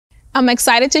I'm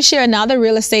excited to share another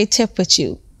real estate tip with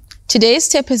you. Today's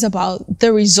tip is about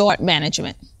the resort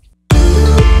management.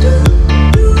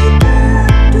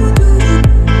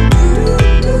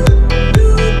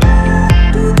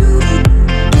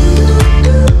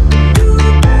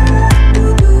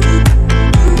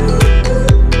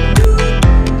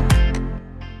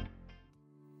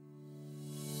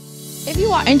 If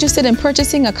you are interested in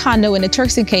purchasing a condo in the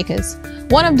Turks and Caicos,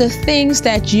 one of the things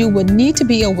that you would need to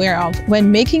be aware of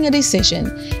when making a decision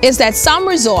is that some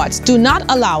resorts do not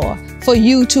allow for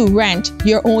you to rent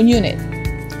your own unit.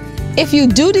 If you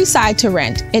do decide to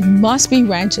rent, it must be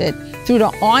rented through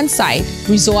the on-site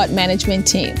resort management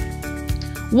team.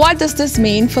 What does this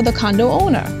mean for the condo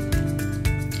owner?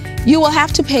 You will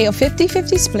have to pay a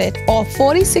 50-50 split or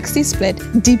 40-60 split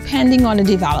depending on the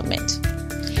development.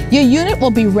 Your unit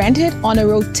will be rented on a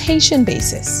rotation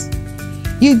basis.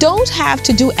 You don't have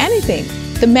to do anything.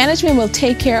 The management will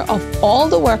take care of all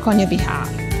the work on your behalf.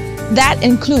 That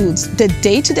includes the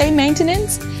day-to-day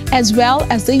maintenance as well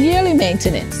as the yearly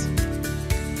maintenance.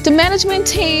 The management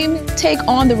team take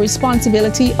on the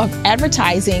responsibility of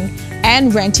advertising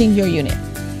and renting your unit.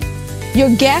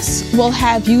 Your guests will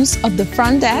have use of the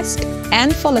front desk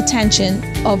and full attention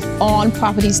of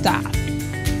on-property staff.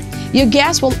 Your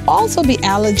guests will also be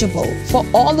eligible for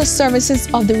all the services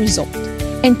of the resort,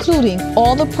 including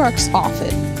all the perks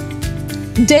offered.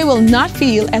 They will not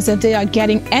feel as if they are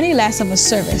getting any less of a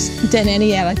service than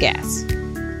any other guest.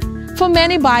 For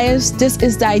many buyers, this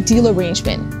is the ideal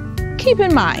arrangement. Keep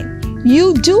in mind,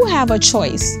 you do have a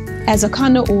choice as a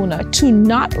condo owner to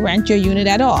not rent your unit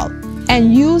at all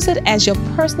and use it as your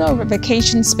personal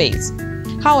vacation space.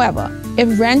 However,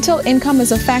 if rental income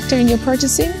is a factor in your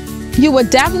purchasing, you would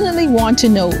definitely want to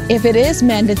know if it is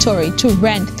mandatory to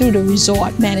rent through the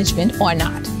resort management or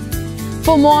not.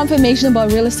 For more information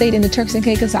about real estate in the Turks and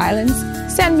Caicos Islands,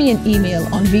 send me an email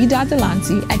on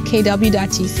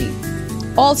v.delancey@kw.tc.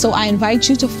 Also, I invite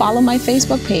you to follow my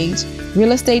Facebook page,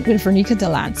 Real Estate with Vernica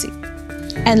Delancey,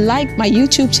 and like my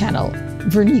YouTube channel,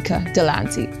 Vernica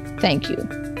Delancey. Thank you.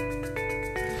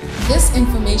 This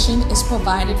information is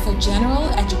provided for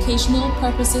general educational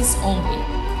purposes only.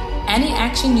 Any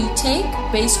action you take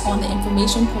based on the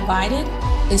information provided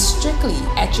is strictly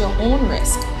at your own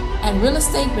risk, and Real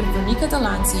Estate with Vernica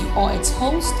Delancey or its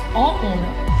host or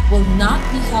owner will not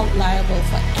be held liable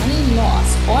for any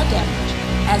loss or damage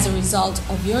as a result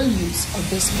of your use of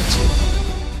this material.